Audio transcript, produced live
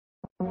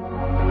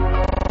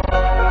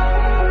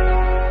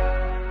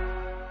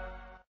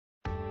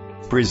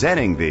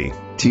Presenting the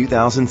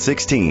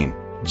 2016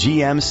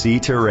 GMC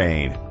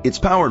Terrain. It's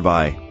powered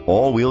by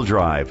all-wheel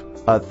drive,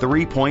 a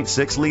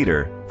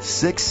 3.6-liter,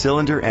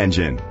 6-cylinder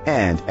engine,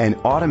 and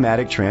an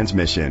automatic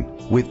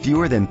transmission. With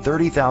fewer than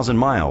 30,000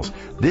 miles,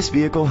 this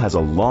vehicle has a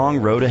long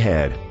road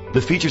ahead.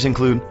 The features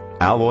include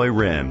alloy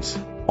rims,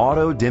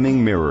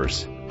 auto-dimming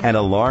mirrors, an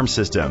alarm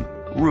system,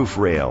 roof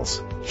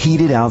rails,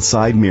 heated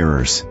outside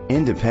mirrors,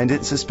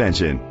 independent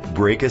suspension,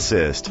 brake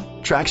assist,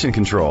 traction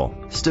control,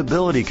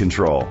 stability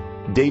control,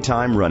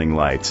 daytime running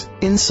lights.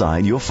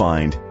 Inside you'll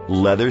find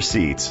leather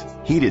seats,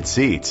 heated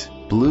seats,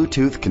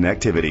 Bluetooth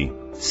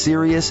connectivity,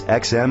 Sirius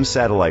XM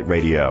satellite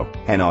radio,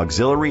 an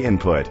auxiliary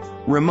input,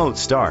 remote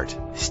start,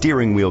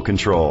 steering wheel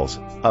controls,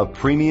 a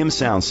premium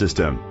sound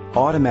system,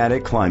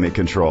 automatic climate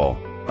control,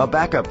 a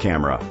backup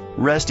camera.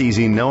 Rest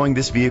easy knowing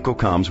this vehicle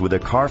comes with a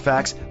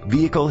Carfax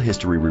Vehicle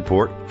History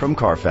Report from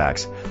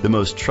Carfax, the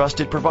most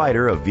trusted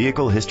provider of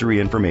vehicle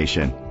history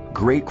information.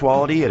 Great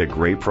quality at a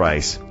great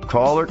price.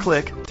 Call or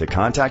click to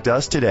contact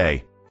us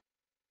today.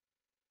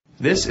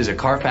 This is a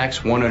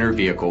Carfax one-owner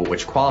vehicle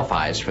which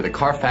qualifies for the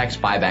Carfax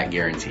buyback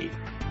guarantee.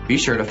 Be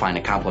sure to find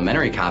a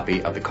complimentary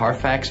copy of the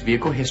Carfax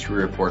Vehicle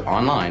History Report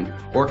online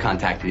or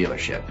contact the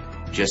dealership.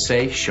 Just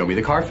say, "Show me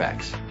the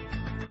Carfax."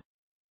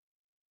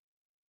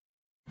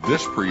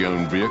 This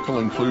pre-owned vehicle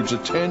includes a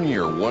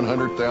 10-year,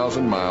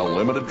 100,000-mile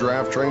limited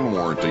drivetrain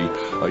warranty,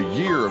 a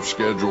year of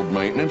scheduled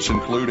maintenance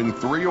including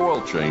 3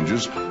 oil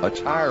changes, a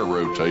tire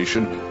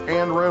rotation,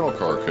 and rental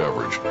car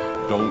coverage.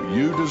 Don't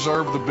you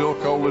deserve the Bill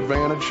Cole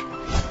advantage?